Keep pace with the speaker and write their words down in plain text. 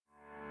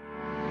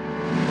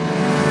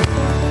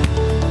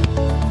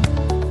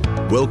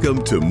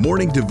Welcome to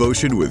Morning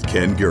Devotion with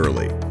Ken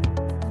Gurley.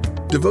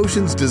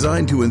 Devotions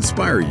designed to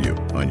inspire you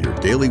on your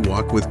daily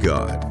walk with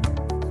God.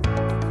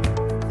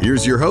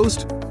 Here's your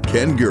host,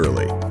 Ken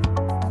Gurley.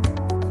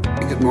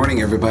 Good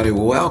morning, everybody.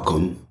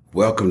 Welcome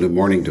to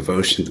Morning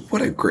Devotion.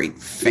 What a great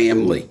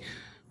family.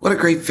 What a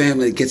great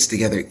family that gets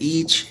together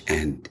each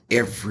and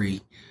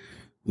every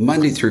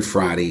Monday through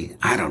Friday,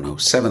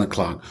 7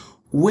 o'clock.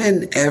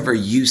 Whenever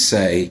you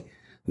say,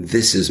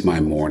 this is my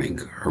morning,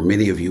 or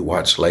many of you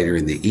watch later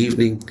in the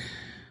evening,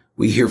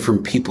 we hear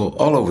from people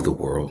all over the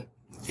world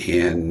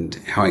and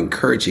how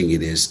encouraging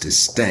it is to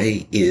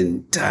stay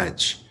in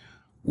touch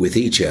with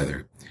each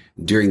other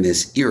during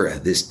this era,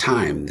 this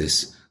time,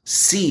 this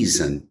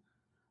season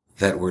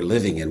that we're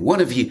living in. One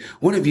of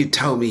you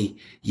told me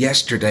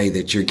yesterday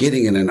that you're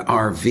getting in an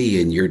RV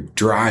and you're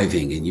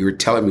driving, and you were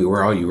telling me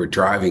where all you were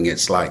driving.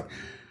 It's like,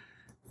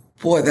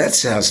 boy, that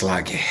sounds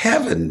like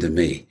heaven to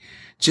me.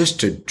 Just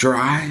to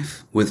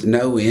drive with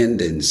no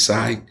end in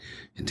sight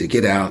and to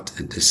get out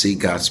and to see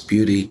God's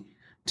beauty,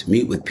 to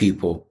meet with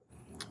people.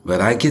 But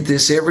I get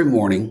this every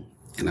morning,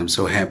 and I'm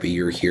so happy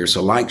you're here.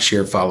 So like,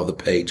 share, follow the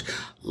page. A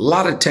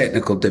lot of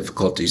technical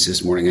difficulties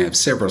this morning. I have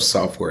several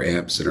software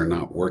apps that are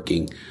not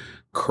working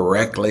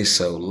correctly.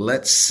 So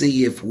let's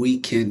see if we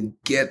can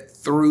get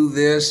through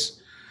this.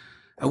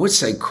 I would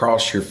say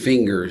cross your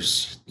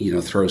fingers,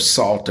 throw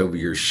salt over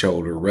your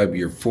shoulder, rub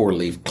your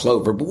 4-leaf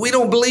clover, but we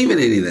don't believe in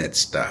any of that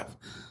stuff.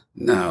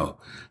 No,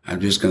 I'm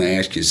just going to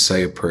ask you to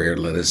say a prayer.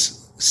 Let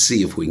us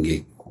see if we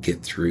can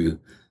get through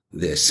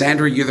this.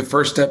 Sandra, you're the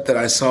first up that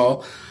I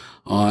saw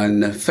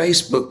on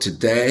Facebook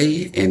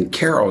today. And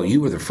Carol,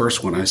 you were the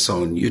first one I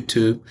saw on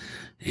YouTube.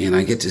 And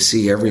I get to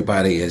see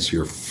everybody as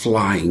you're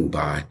flying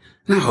by.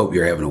 And I hope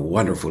you're having a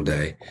wonderful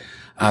day.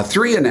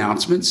 Three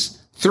announcements.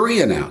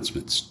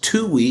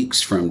 2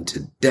 weeks from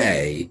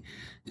today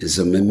is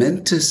a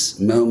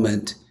momentous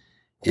moment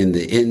in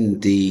the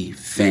ND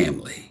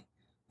family.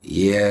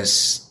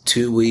 Yes,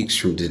 2 weeks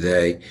from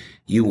today.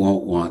 You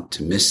won't want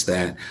to miss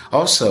that.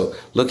 Also,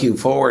 looking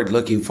forward,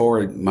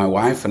 my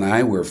wife and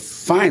I, we're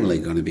finally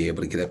going to be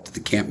able to get up to the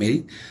camp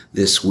meeting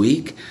this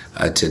week,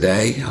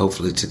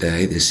 hopefully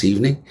today, this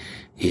evening.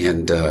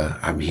 And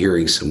I'm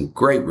hearing some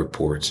great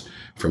reports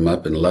from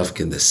up in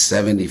Lufkin, the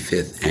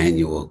 75th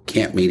annual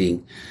camp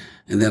meeting.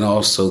 And then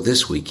also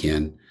this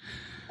weekend,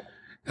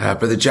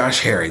 Brother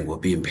Josh Herring will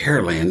be in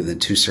Pearland, and the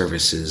 2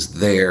 services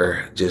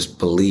there. Just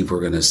believe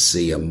we're going to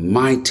see a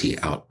mighty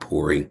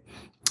outpouring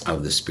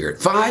of the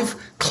Spirit. 5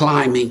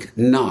 climbing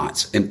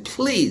knots. And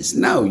please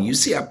know, you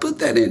see, I put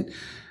that in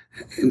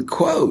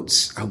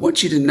quotes. I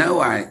want you to know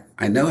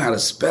I know how to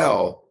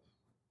spell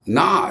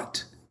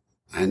knot.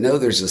 I know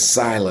there's a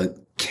silent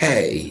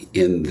K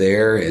in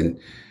there. And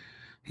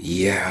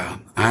yeah,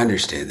 I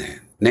understand that.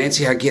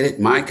 Nancy, I get it.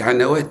 Mike, I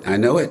know it.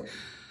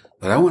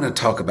 But I want to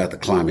talk about the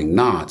climbing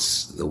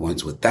knots, the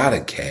ones without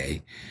a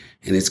K.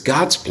 And it's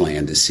God's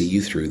plan to see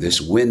you through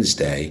this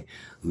Wednesday.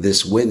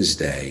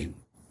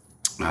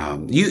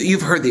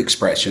 You've heard the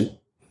expression,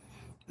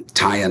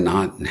 tie a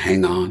knot and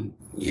hang on.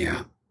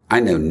 Yeah. I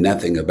know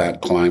nothing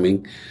about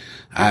climbing.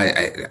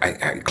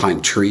 I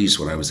climbed trees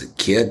when I was a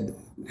kid.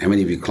 How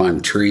many of you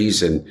climbed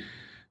trees? And,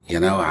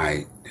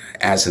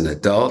 as an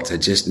adult, I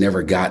just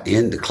never got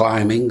into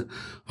climbing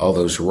all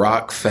those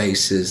rock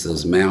faces,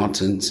 those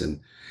mountains. And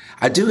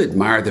I do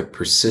admire the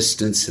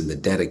persistence and the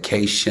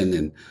dedication,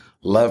 and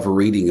love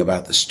reading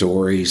about the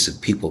stories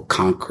of people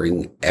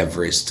conquering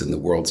Everest and the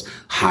world's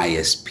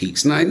highest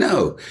peaks. And I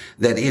know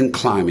that in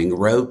climbing,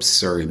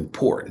 ropes are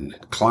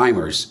important.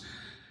 Climbers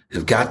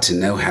have got to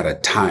know how to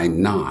tie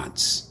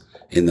knots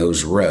in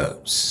those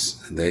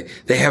ropes.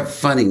 They have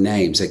funny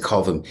names. They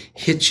call them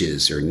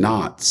hitches or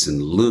knots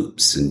and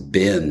loops and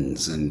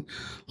bends, and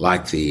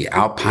like the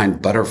alpine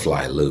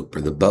butterfly loop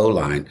or the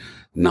bowline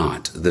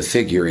knot, the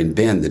figure and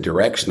bend, the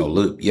directional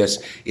loop. Yes,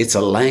 it's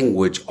a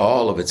language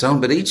all of its own,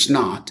 but each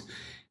knot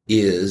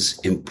is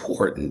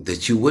important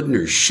that you wouldn't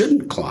or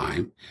shouldn't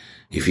climb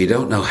if you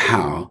don't know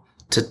how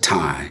to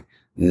tie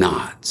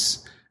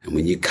knots. And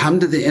when you come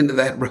to the end of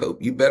that rope,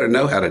 you better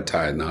know how to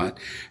tie a knot,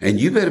 and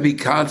you better be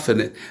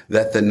confident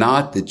that the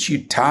knot that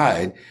you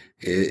tied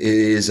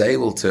is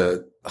able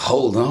to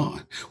hold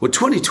on. Well,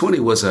 2020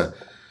 was let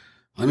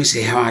me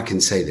see how I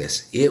can say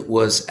this. It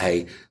was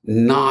a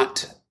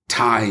knot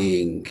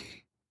tying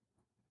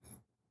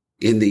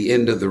in the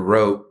end of the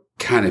rope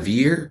kind of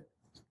year.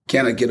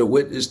 Can I get a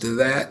witness to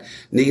that?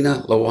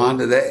 Nina,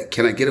 Lawanda,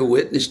 can I get a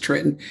witness,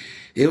 Trenton?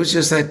 It was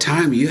just that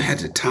time you had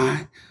to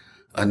tie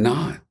a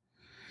knot.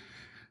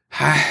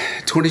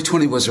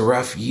 2020 was a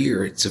rough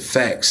year. Its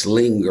effects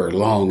linger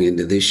long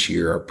into this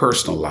year, our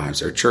personal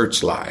lives, our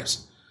church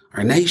lives,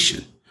 our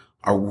nation,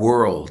 our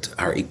world,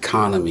 our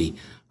economy,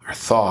 our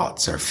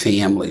thoughts, our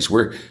families.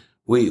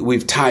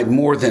 We've tied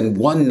more than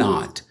one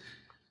knot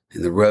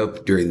in the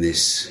rope during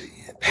this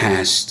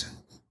past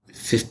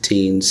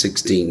 15,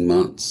 16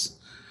 months,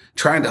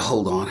 trying to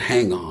hold on,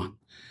 hang on,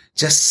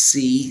 just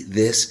see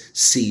this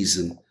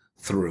season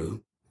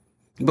through.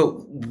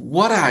 But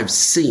what I've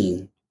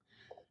seen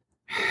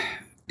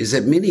is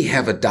that many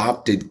have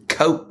adopted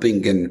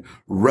coping and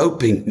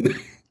roping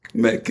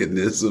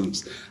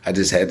mechanisms. I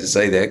just had to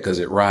say that because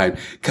it rhymed.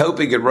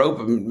 Coping and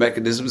roping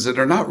mechanisms that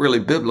are not really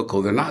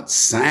biblical. They're not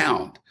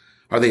sound.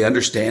 Are they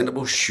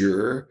understandable?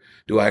 Sure.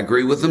 Do I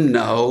agree with them?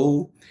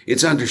 No.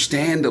 It's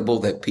understandable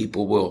that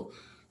people will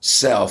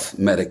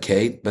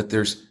self-medicate, but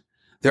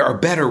there are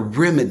better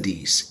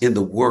remedies in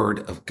the Word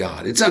of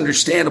God. It's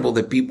understandable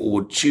that people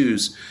will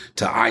choose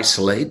to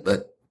isolate,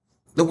 but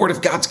the Word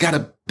of God's got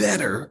a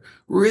better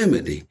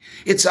remedy.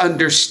 It's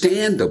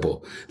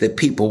understandable that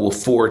people will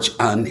forge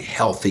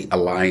unhealthy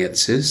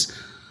alliances,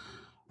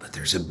 but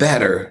there's a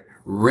better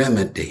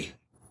remedy.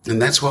 And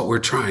that's what we're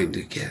trying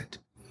to get.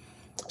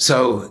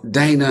 So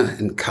Dana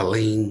and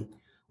Colleen,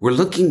 we're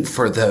looking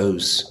for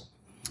those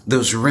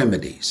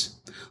remedies,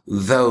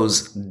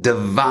 those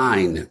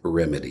divine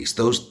remedies,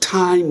 those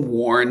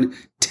time-worn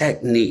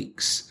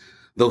techniques,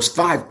 those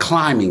 5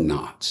 climbing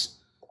knots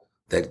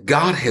that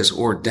God has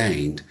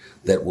ordained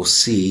that will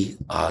see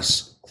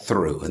us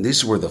through. And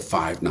these were the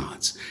 5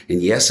 knots.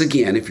 And yes,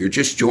 again, if you're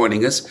just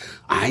joining us,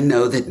 I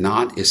know that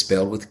knot is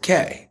spelled with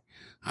K.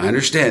 I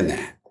understand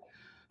that.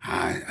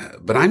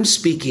 But I'm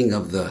speaking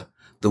of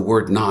the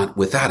word knot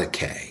without a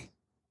K,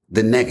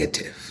 the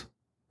negative.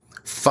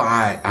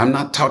 5. I'm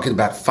not talking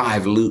about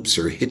 5 loops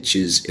or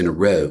hitches in a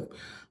rope.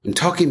 I'm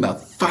talking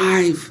about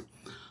 5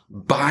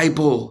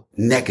 Bible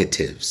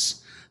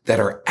negatives that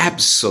are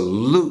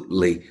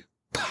absolutely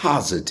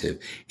positive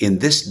in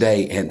this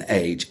day and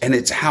age. And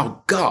it's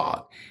how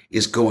God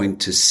is going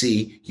to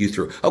see you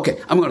through. Okay,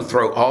 I'm going to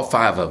throw all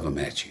 5 of them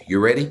at you. You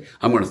ready?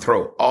 I'm going to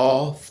throw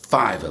all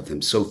 5 of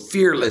them. So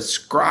fearless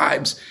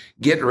scribes,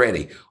 get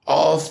ready.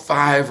 All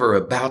 5 are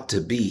about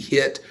to be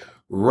hit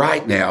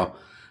right now.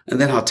 And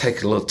then I'll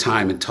take a little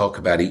time and talk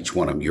about each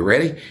one of them. You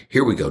ready?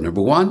 Here we go.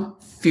 Number 1,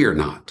 fear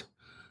not.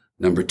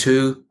 Number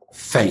 2,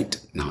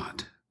 faint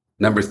not.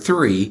 Number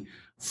 3,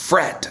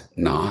 fret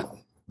not.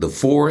 The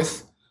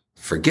 4th,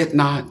 forget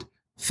not.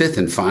 5th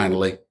and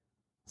finally,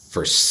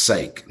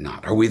 forsake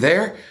not. Are we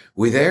there?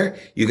 We there?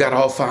 You got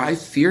all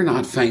 5? Fear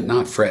not, faint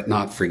not, fret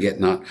not, forget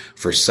not,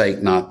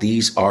 forsake not.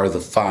 These are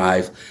the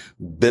 5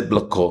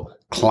 biblical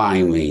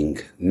climbing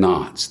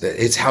knots.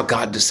 It's how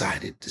God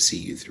decided to see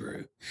you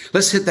through.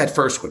 Let's hit that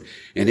first one.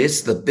 And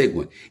it's the big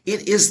one.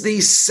 It is the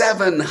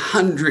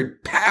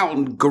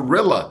 700-pound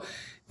gorilla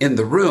in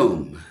the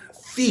room.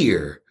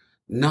 Fear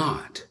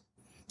not.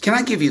 Can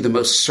I give you the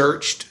most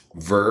searched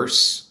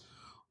verse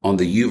on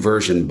the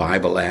YouVersion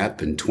Bible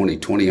app in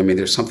 2020? I mean,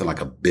 there's something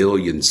like 1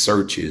 billion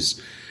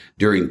searches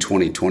during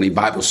 2020.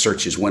 Bible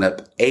searches went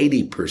up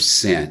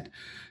 80%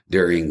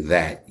 during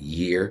that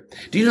year.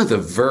 Do you know the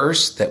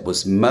verse that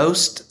was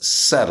most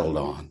settled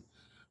on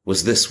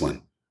was this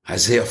one?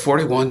 Isaiah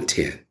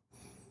 41:10.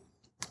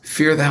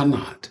 Fear thou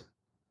not,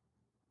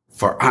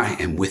 for I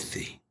am with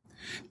thee.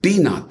 Be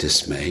not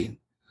dismayed,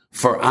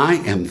 for I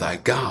am thy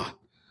God.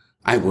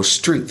 I will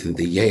strengthen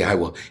thee, yea, I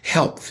will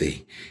help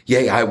thee.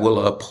 Yea, I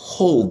will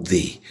uphold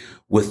thee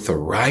with the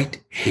right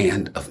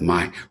hand of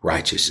my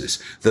righteousness.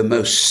 The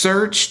most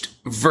searched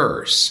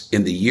verse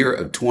in the year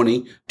of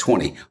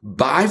 2020,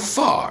 by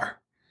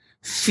far,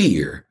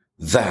 fear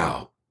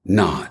thou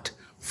not,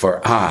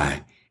 for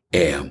I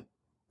am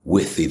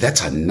with thee.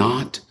 That's a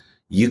knot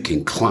you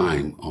can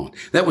climb on.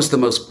 That was the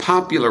most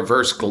popular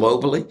verse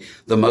globally,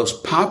 the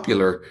most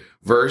popular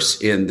verse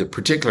in the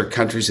particular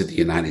countries of the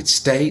United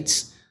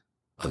States,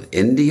 of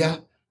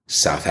India,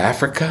 South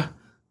Africa,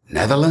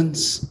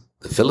 Netherlands,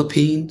 the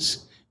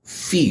Philippines.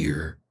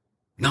 Fear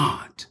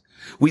not.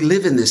 We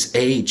live in this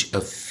age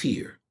of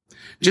fear.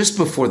 Just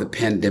before the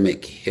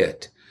pandemic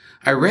hit,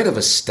 I read of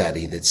a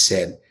study that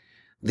said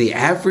the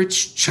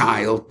average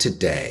child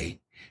today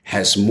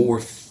has more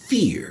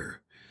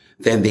fear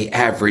than the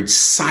average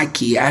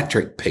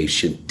psychiatric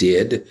patient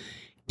did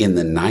in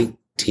the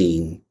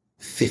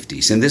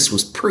 1950s. And this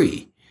was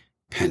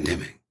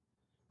pre-pandemic.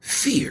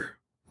 Fear.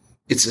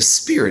 It's a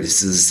spirit.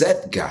 It's the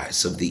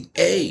zeitgeist of the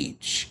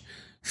age.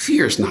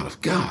 Fear is not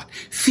of God.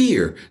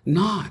 Fear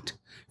not.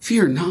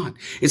 Fear not.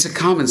 It's a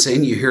common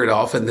saying. You hear it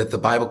often that the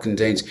Bible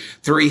contains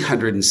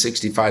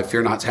 365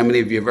 fear nots. How many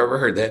of you have ever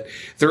heard that?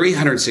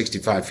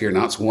 365 fear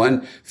nots.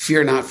 One,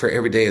 fear not for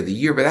every day of the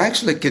year, but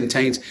actually it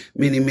contains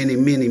many, many,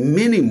 many,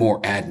 many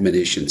more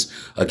admonitions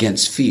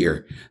against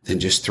fear than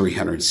just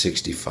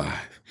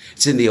 365.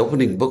 It's in the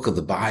opening book of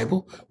the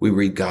Bible. We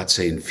read God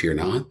saying, fear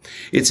not.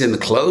 It's in the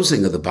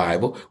closing of the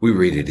Bible. We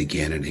read it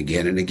again and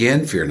again and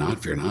again. Fear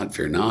not, fear not,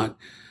 fear not.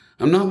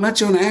 I'm not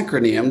much on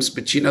acronyms,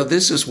 but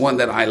this is one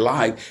that I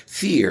like.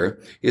 Fear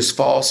is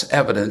false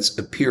evidence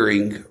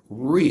appearing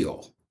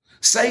real.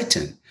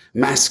 Satan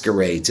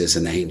masquerades as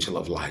an angel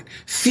of light.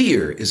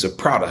 Fear is a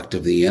product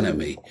of the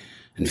enemy,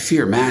 and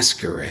fear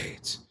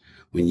masquerades.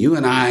 When you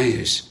and I,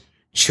 as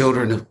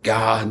children of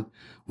God,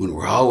 when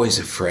we're always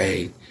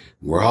afraid,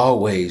 we're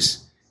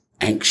always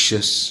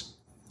anxious,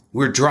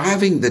 we're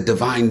driving the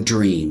divine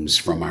dreams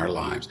from our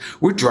lives.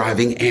 We're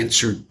driving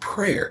answered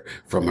prayer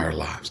from our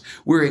lives.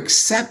 We're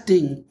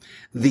accepting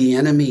the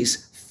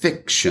enemy's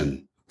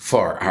fiction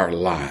for our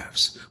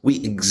lives.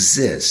 We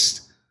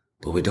exist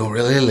but we don't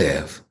really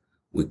live.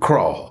 We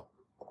crawl,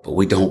 but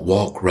we don't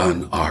walk,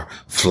 run, or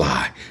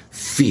fly.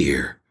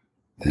 Fear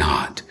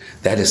not.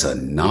 That is a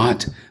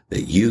knot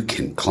that you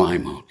can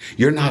climb on.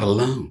 You're not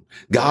alone.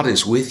 God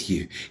is with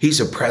you. He's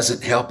a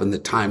present help in the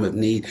time of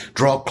need.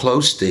 Draw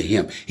close to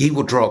him. He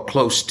will draw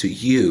close to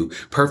you.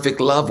 Perfect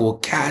love will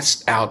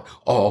cast out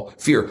all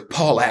fear.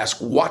 Paul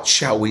asked, what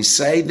shall we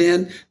say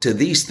then to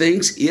these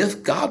things?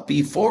 If God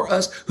be for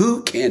us,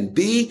 who can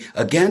be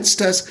against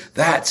us?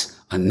 That's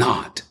a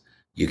knot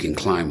you can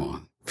climb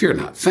on. Fear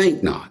not.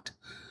 Faint not.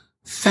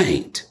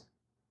 Faint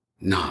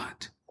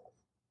not.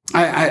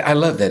 I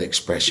love that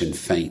expression,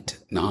 faint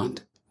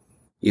not.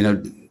 You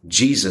know,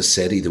 Jesus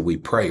said either we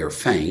pray or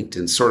faint,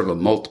 and sort of a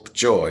multiple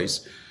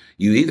choice.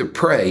 You either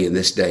pray in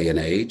this day and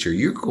age or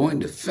you're going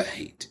to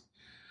faint.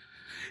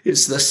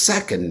 It's the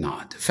second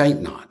knot,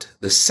 faint not,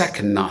 the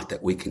second knot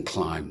that we can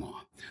climb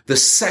on. The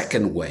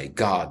second way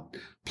God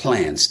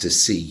plans to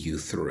see you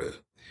through.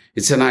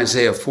 It's in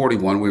Isaiah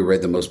 41. We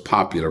read the most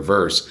popular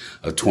verse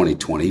of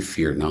 2020,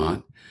 fear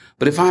not.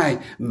 But if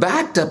I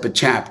backed up a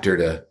chapter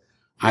to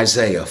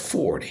Isaiah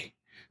 40,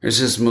 there's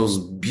this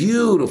most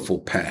beautiful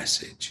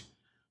passage.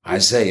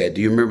 Isaiah,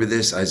 do you remember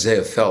this?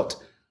 Isaiah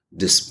felt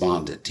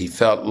despondent. He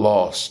felt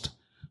lost,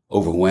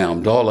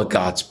 overwhelmed. All of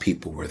God's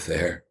people were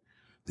there.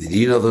 Do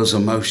you know those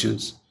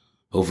emotions?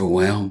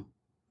 Overwhelmed,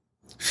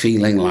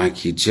 feeling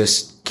like you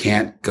just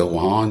can't go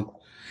on.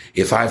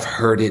 If I've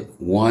heard it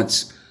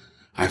once,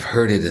 I've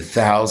heard it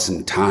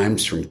 1,000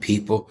 times from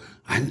people.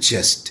 I'm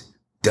just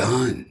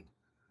done.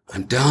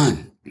 I'm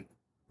done.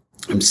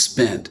 I'm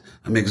spent.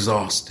 I'm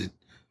exhausted.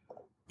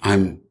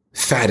 I'm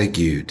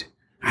fatigued.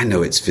 I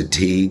know it's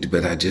fatigued,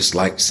 but I just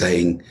like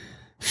saying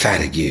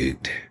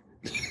fatigued.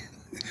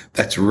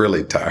 That's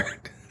really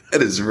tired.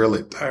 That is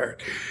really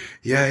tired.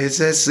 Yeah, it's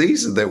that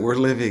season that we're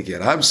living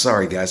in. I'm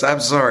sorry, guys. I'm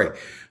sorry.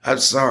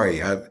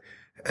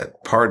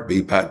 Pardon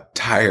me my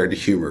tired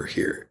humor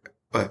here,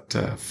 but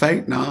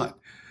faint not.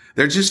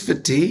 They're just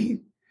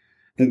fatigued.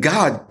 And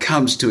God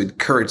comes to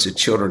encourage the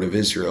children of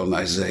Israel in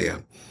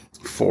Isaiah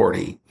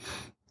 40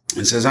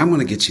 and says, I'm going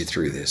to get you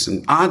through this.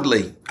 And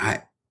oddly,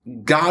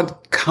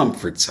 God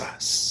comforts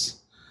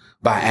us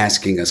by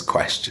asking us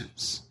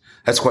questions.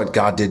 That's what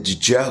God did to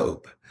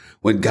Job.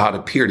 When God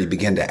appeared, he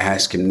began to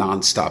ask him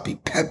nonstop. He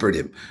peppered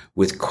him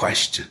with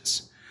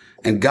questions.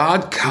 And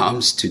God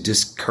comes to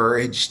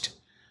discouraged,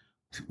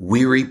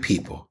 weary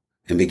people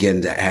and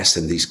begin to ask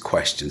them these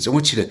questions. I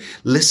want you to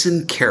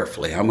listen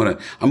carefully. I'm going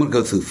to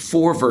go through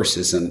 4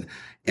 verses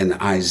in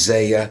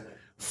Isaiah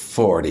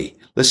 40.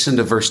 Listen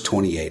to verse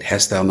 28.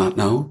 Hast thou not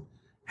known?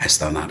 Hast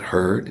thou not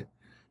heard?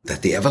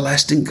 That the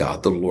everlasting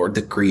God, the Lord,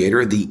 the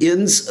creator of the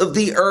ends of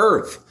the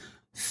earth,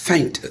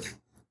 fainteth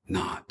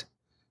not,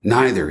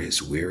 neither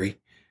is weary.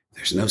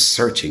 There's no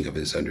searching of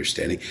his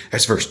understanding.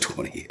 That's verse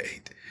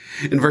 28.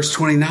 In verse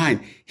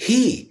 29,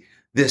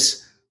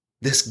 this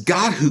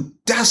God who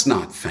does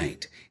not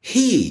faint,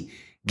 he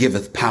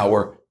giveth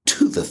power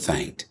to the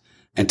faint,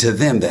 and to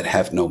them that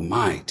have no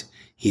might,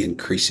 he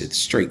increaseth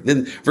strength.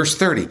 Then verse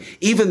 30,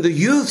 even the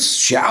youths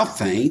shall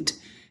faint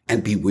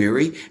and be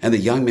weary, and the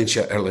young men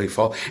shall utterly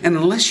fall. And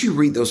unless you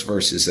read those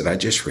verses that I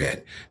just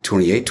read,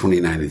 28,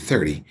 29, and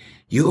 30,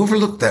 you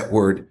overlook that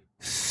word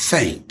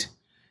faint,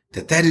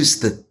 that is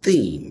the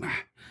theme,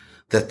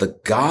 that the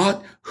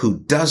God who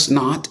does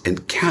not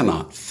and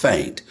cannot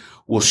faint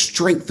will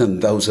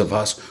strengthen those of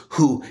us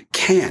who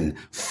can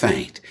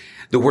faint.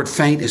 The word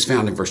faint is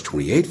found in verse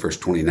 28, verse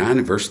 29,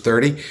 and verse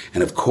 30.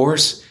 And of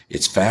course,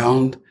 it's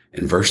found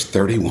in verse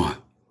 31.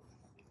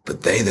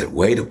 But they that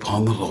wait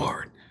upon the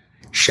Lord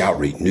shall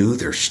renew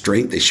their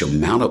strength. They shall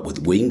mount up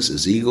with wings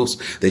as eagles.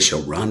 They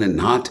shall run and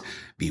not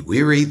be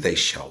weary. They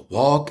shall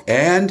walk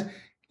and,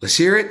 let's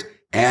hear it,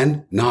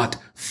 and not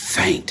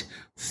faint.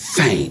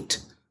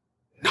 Faint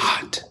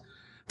not.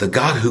 The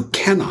God who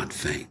cannot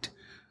faint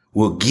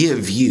will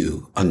give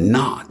you a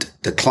knot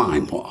to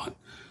climb on.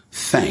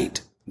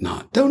 Faint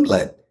not. Don't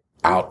let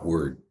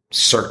outward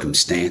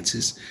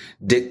circumstances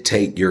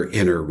dictate your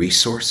inner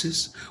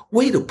resources.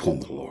 Wait upon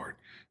the Lord.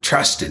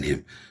 Trust in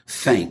him.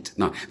 Faint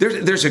not.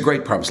 There's a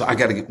great promise. I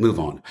got to move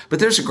on. But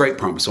there's a great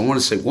promise. I want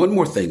to say one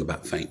more thing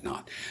about faint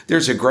not.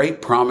 There's a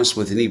great promise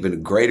with an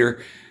even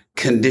greater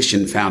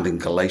condition found in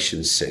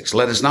Galatians 6.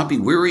 Let us not be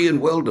weary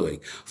in well-doing,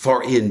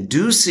 for in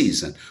due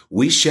season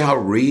we shall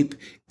reap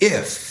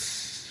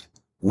if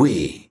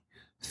we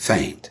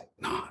faint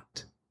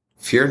not.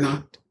 Fear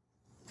not.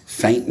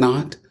 Faint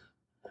not.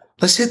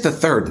 Let's hit the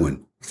third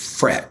one.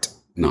 Fret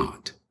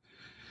not.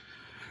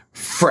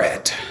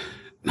 Fret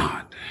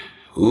not.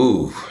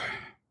 Ooh.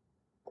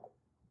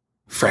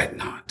 Fret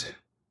not.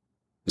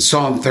 In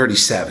Psalm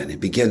 37, it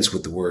begins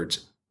with the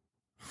words,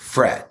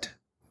 fret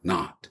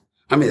not.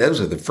 I mean,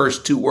 those are the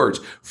first 2 words,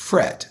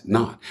 fret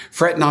not.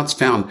 Fret not's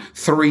found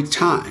 3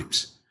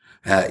 times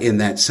in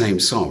that same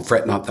psalm.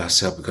 Fret not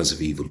thyself because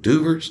of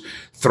evildoers.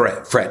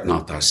 Fret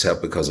not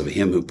thyself because of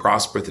him who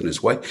prospereth in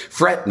his way.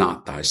 Fret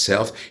not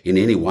thyself in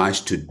any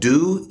wise to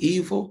do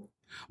evil.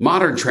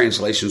 Modern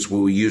translations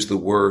will use the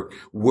word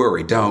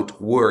worry. Don't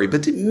worry,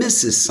 but it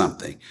misses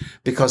something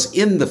because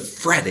in the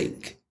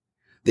fretting,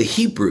 The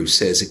Hebrew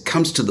says it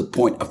comes to the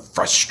point of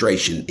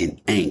frustration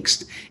and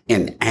angst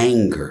and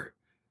anger.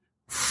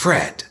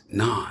 Fret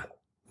not.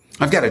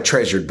 I've got a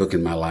treasured book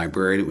in my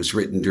library. It was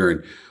written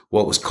during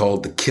what was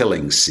called the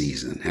killing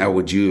season. How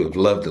would you have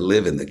loved to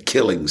live in the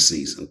killing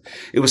season?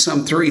 It was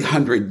some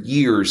 300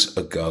 years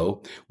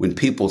ago when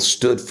people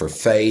stood for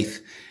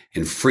faith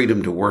and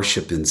freedom to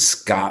worship in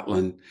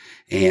Scotland.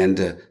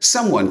 And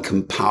someone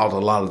compiled a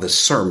lot of the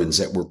sermons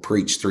that were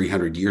preached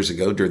 300 years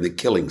ago during the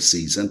killing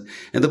season.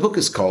 And the book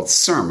is called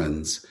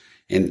Sermons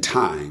in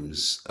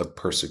Times of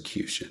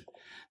Persecution.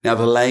 Now,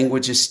 the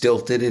language is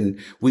stilted and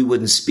we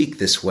wouldn't speak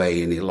this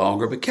way any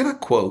longer. But can I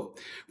quote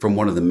from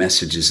one of the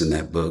messages in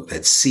that book,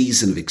 that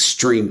season of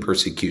extreme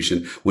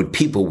persecution when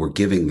people were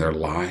giving their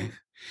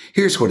life?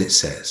 Here's what it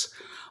says.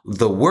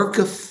 The work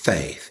of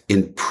faith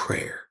in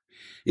prayer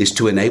is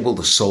to enable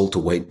the soul to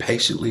wait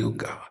patiently on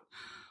God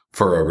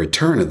for a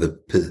return of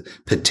the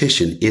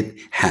petition it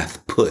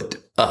hath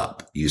put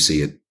up. You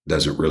see, it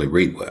doesn't really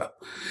read well.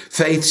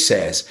 Faith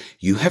says,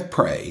 you have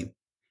prayed.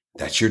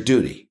 That's your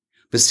duty.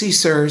 But see,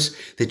 sirs,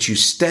 that you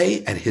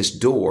stay at his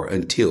door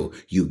until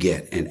you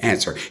get an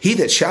answer. He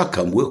that shall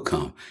come will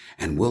come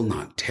and will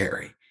not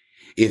tarry.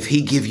 If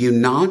he give you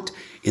not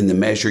in the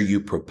measure you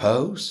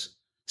propose,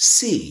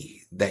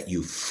 see that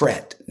you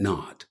fret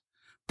not.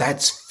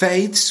 That's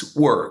faith's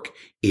work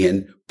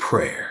in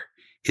prayer,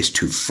 is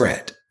to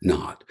fret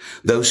not.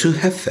 Those who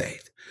have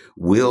faith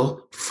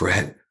will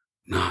fret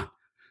not.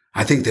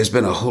 I think there's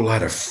been a whole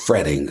lot of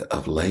fretting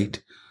of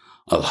late.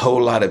 A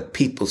whole lot of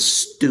people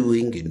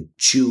stewing and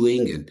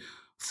chewing and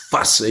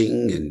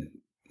fussing and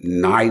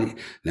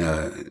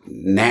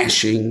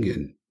gnashing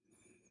and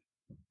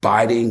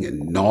biting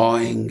and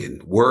gnawing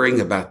and worrying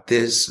about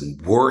this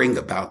and worrying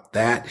about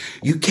that.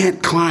 You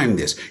can't climb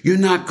this. You're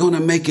not going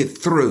to make it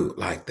through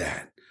like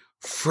that.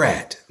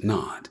 Fret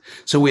not.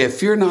 So we have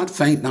fear not,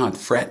 faint not,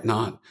 fret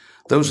not.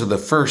 Those are the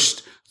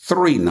first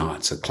 3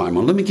 knots of climb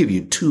on. Let me give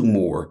you 2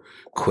 more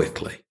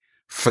quickly.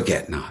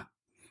 Forget not.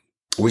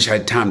 I wish I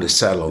had time to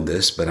settle on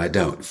this, but I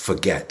don't.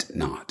 Forget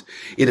not.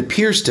 It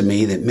appears to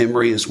me that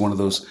memory is one of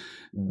those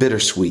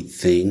bittersweet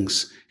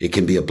things. It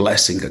can be a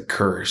blessing, a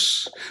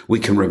curse.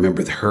 We can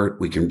remember the hurt.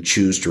 We can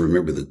choose to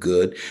remember the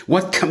good.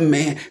 What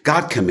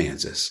God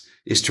commands us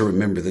is to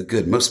remember the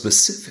good, most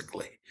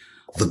specifically,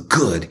 the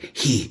good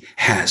he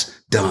has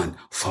done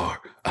for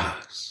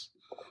us.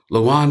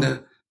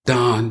 Luanda,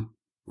 Don,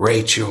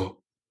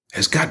 Rachel,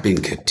 has God been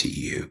good to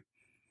you?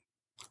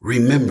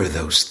 Remember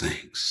those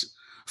things.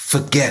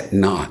 Forget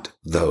not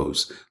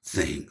those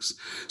things.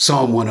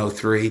 Psalm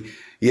 103,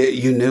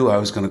 you knew I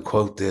was going to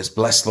quote this.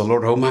 Bless the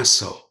Lord, O my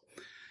soul,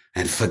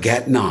 and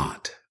forget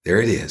not.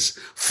 There it is.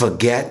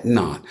 Forget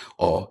not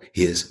all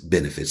his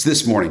benefits.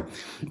 This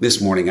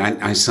morning,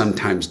 I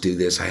sometimes do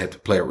this. I have to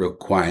play it real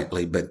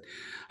quietly, but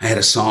I had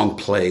a song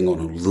playing on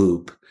a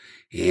loop,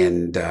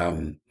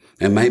 and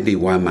maybe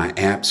why my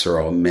apps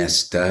are all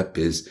messed up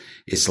is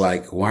it's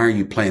like, why are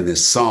you playing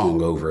this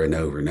song over and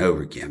over and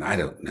over again? I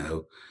don't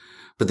know.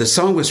 But the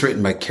song was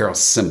written by Carol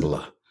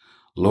Cimbala.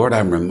 Lord,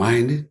 I'm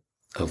reminded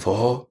of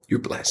all your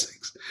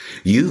blessings.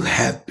 You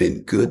have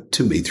been good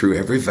to me through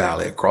every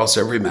valley, across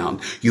every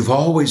mountain. You've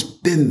always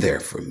been there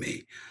for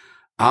me.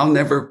 I'll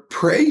never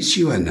praise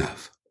you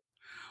enough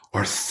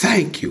or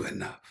thank you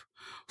enough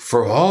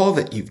for all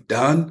that you've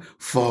done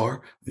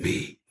for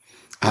me.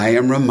 I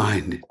am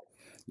reminded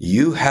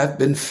you have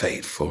been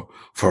faithful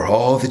for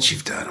all that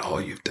you've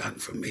done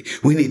for me.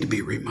 We need to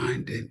be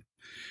reminded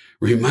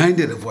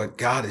of what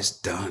God has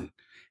done,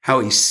 how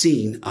he's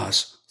seen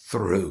us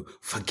through.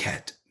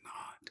 Forget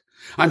not.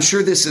 I'm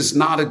sure this is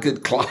not a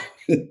good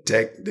climbing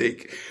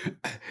technique.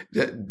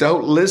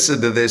 Don't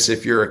listen to this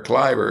if you're a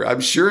climber.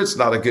 I'm sure it's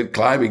not a good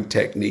climbing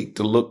technique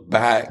to look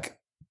back,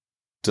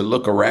 to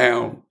look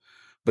around,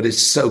 but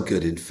it's so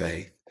good in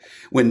faith.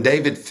 When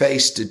David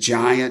faced a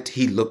giant,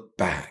 he looked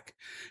back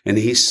and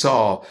he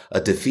saw a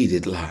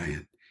defeated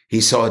lion.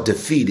 He saw a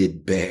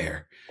defeated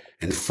bear.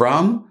 And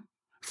from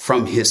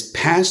his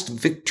past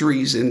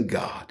victories in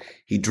God,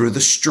 he drew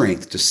the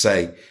strength to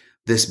say,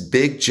 this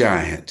big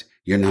giant,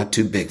 you're not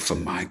too big for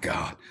my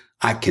God.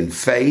 I can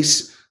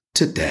face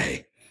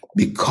today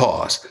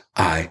because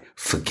I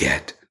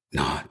forget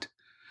not.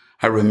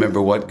 I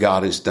remember what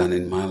God has done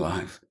in my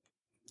life.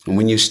 And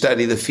when you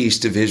study the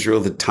Feast of Israel,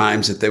 the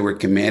times that they were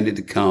commanded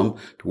to come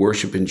to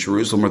worship in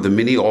Jerusalem, or the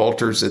many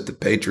altars that the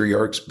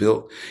patriarchs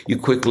built, you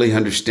quickly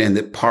understand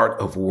that part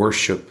of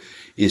worship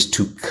is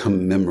to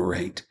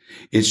commemorate.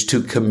 It's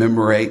to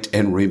commemorate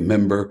and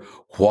remember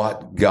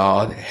what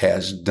God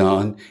has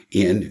done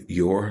in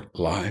your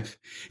life.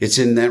 It's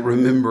in that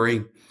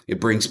remembering.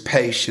 It brings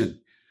patience,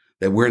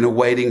 that we're in a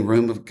waiting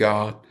room of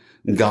God.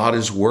 God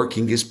is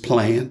working his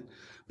plan.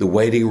 The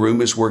waiting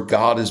room is where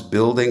God is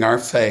building our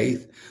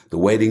faith. The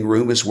waiting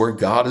room is where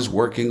God is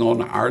working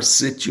on our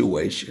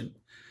situation.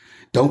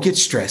 Don't get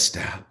stressed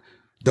out.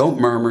 Don't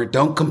murmur.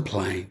 Don't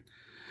complain.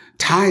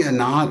 Tie a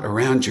knot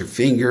around your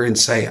finger and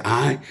say,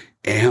 I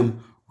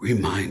am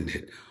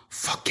reminded.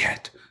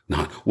 Forget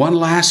not. One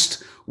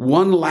last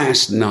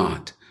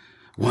knot.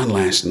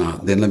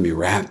 Then let me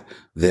wrap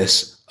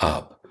this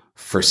up.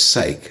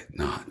 forsake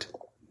not.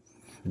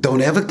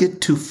 Don't ever get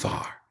too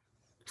far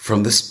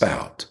from the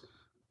spout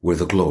where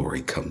the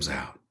glory comes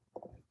out.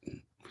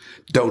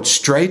 Don't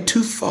stray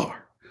too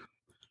far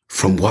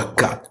from what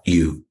got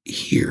you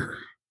here.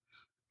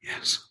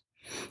 Yes,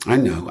 I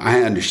know,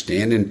 I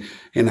understand,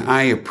 and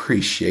I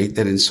appreciate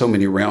that in so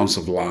many realms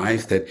of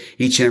life that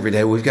each and every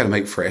day we've got to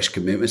make fresh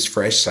commitments,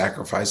 fresh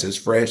sacrifices,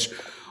 fresh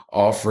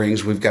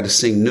offerings. We've got to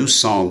sing new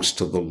songs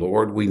to the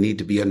Lord. We need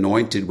to be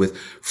anointed with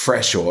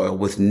fresh oil,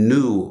 with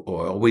new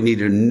oil. We need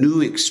a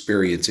new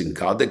experience in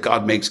God, that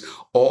God makes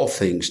all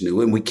things new.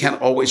 And we can't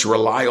always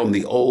rely on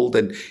the old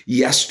and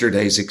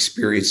yesterday's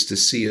experience to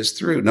see us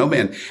through. No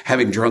man,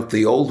 having drunk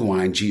the old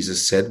wine,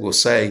 Jesus said, will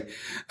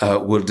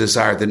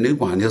desire the new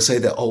wine. He'll say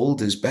the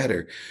old is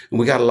better. And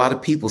we got a lot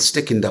of people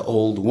sticking to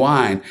old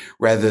wine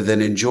rather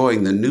than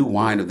enjoying the new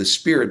wine of the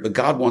Spirit. But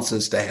God wants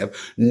us to have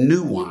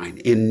new wine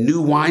in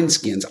new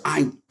wineskins.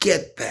 I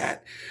get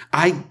that.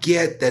 I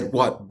get that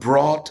what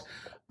brought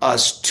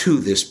us to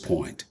this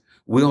point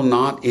will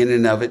not in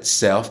and of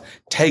itself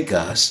take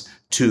us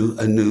to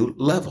a new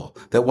level.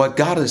 That what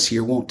got us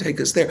here won't take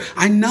us there.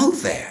 I know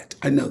that.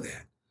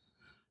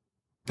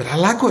 But I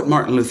like what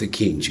Martin Luther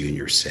King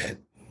Jr. said.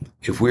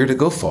 If we're to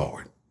go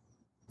forward,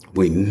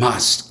 we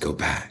must go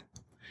back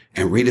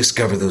and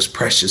rediscover those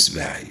precious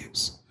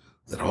values,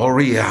 that all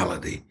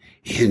reality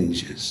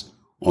hinges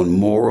on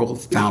moral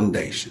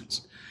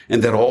foundations,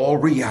 and that all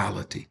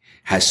reality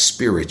has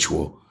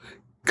spiritual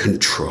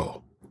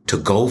control. To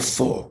go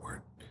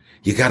forward,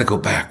 you got to go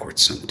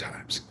backwards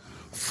sometimes.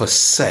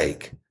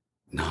 Forsake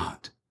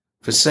not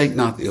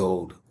the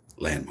old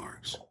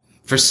landmarks.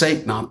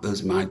 Forsake not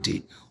those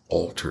mighty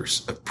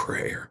altars of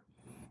prayer.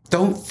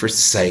 Don't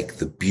forsake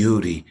the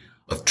beauty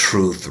of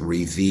truth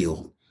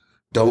revealed.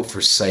 Don't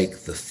forsake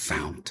the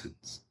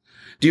fountains.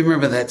 Do you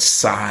remember that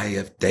sigh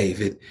of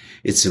David?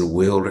 It's in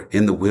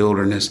the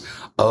wilderness.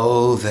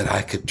 Oh, that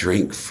I could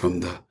drink from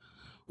the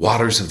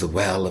waters of the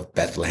well of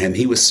Bethlehem.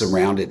 He was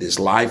surrounded. His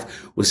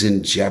life was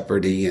in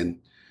jeopardy, and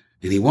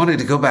he wanted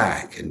to go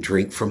back and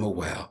drink from a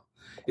well.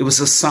 It was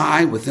a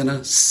sigh within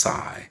a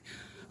sigh,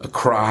 a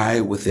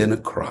cry within a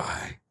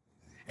cry.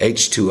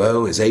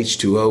 H2O is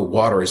H2O,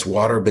 water is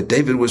water, but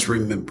David was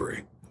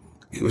remembering.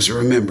 He was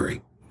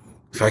remembering,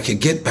 if I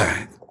could get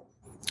back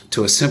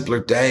to a simpler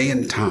day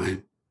and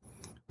time,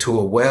 to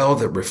a well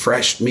that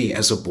refreshed me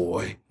as a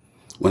boy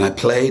when I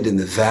played in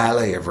the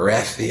valley of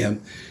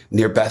Rephaim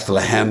near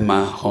Bethlehem,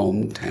 my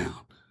hometown.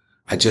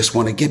 I just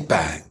want to get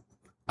back.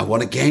 I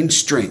want to gain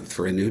strength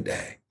for a new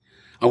day.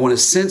 I want to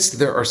sense that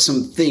there are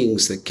some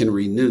things that can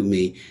renew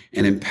me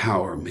and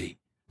empower me.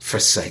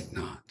 Forsake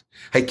not.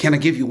 Hey, can I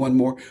give you one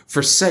more?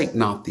 Forsake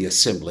not the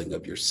assembling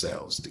of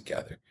yourselves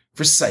together.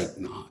 Forsake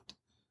not.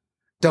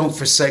 Don't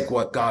forsake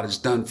what God has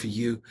done for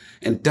you,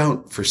 and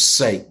don't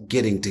forsake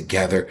getting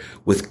together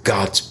with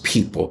God's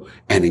people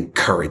and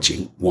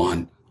encouraging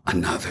one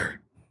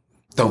another.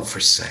 Don't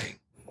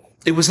forsake.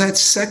 It was that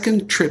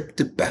second trip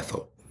to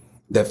Bethel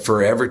that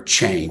forever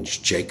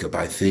changed Jacob,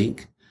 I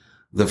think.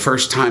 The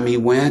first time he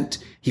went,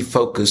 he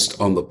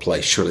focused on the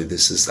place. Surely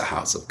this is the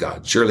house of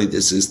God. Surely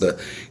this is the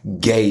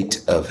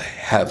gate of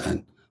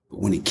heaven.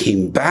 But when he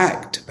came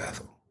back to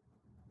Bethel,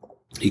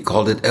 he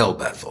called it El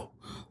Bethel,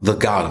 the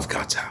God of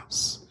God's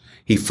house.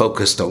 He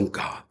focused on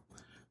God.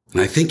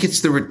 And I think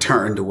it's the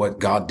return to what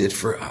God did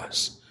for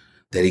us,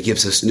 that he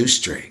gives us new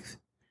strength,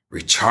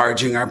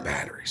 recharging our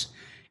batteries,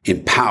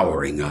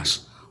 empowering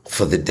us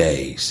for the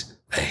days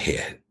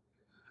ahead.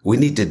 We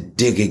need to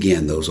dig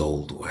again those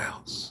old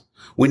wells.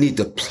 We need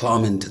to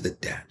plumb into the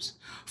depths.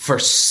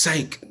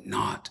 Forsake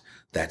not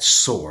that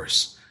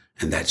source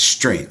and that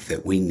strength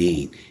that we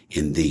need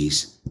in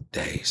these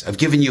days. I've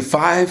given you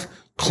 5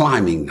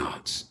 climbing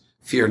knots.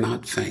 Fear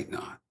not, faint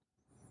not.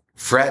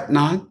 Fret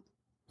not,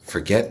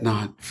 forget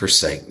not,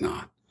 forsake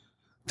not.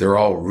 They're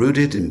all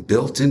rooted and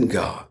built in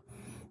God.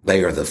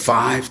 They are the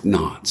 5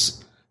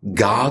 knots,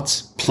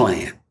 God's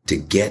plan to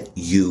get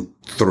you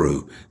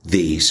through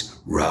these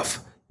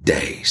rough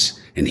days.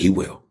 And he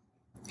will.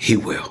 He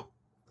will.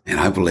 And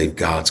I believe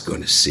God's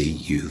going to see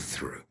you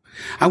through.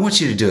 I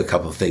want you to do a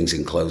couple of things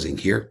in closing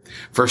here.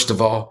 First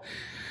of all,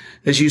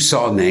 as you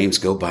saw names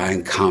go by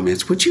in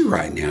comments, would you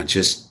right now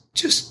just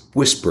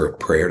whisper a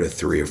prayer to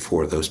 3 or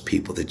 4 of those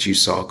people that you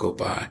saw go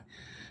by?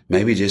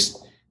 Maybe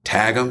just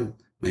tag them.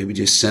 Maybe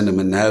just send them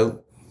a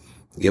note.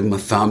 Give them a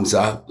thumbs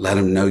up. Let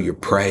them know you're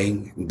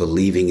praying and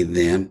believing in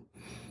them.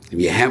 If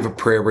you have a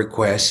prayer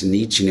request, and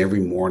each and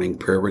every morning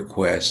prayer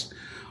requests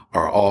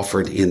are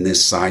offered in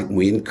this site, and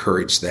we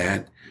encourage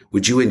that.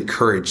 Would you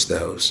encourage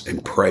those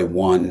and pray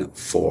one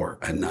for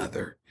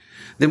another?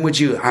 Then would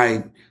you,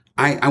 I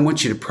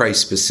want you to pray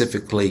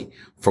specifically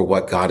for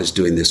what God is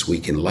doing this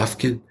week in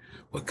Lufkin,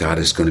 what God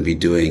is going to be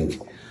doing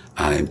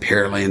in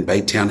Pearland,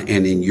 Baytown,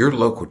 and in your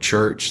local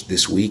church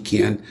this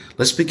weekend.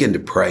 Let's begin to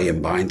pray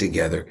and bind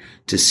together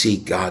to see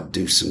God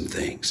do some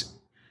things.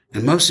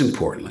 And most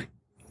importantly,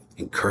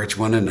 encourage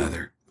one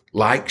another.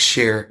 Like,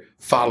 share,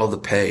 follow the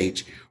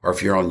page, or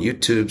if you're on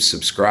YouTube,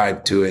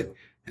 subscribe to it.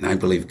 And I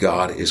believe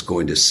God is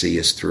going to see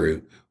us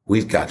through.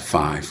 We've got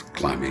 5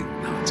 climbing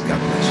knots. God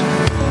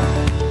bless you.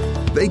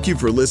 Thank you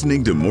for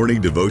listening to Morning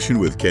Devotion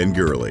with Ken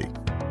Gurley.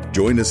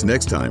 Join us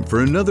next time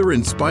for another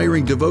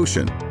inspiring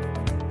devotion.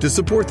 To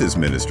support this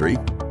ministry,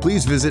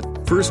 please visit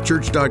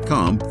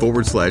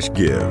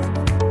firstchurch.com/give.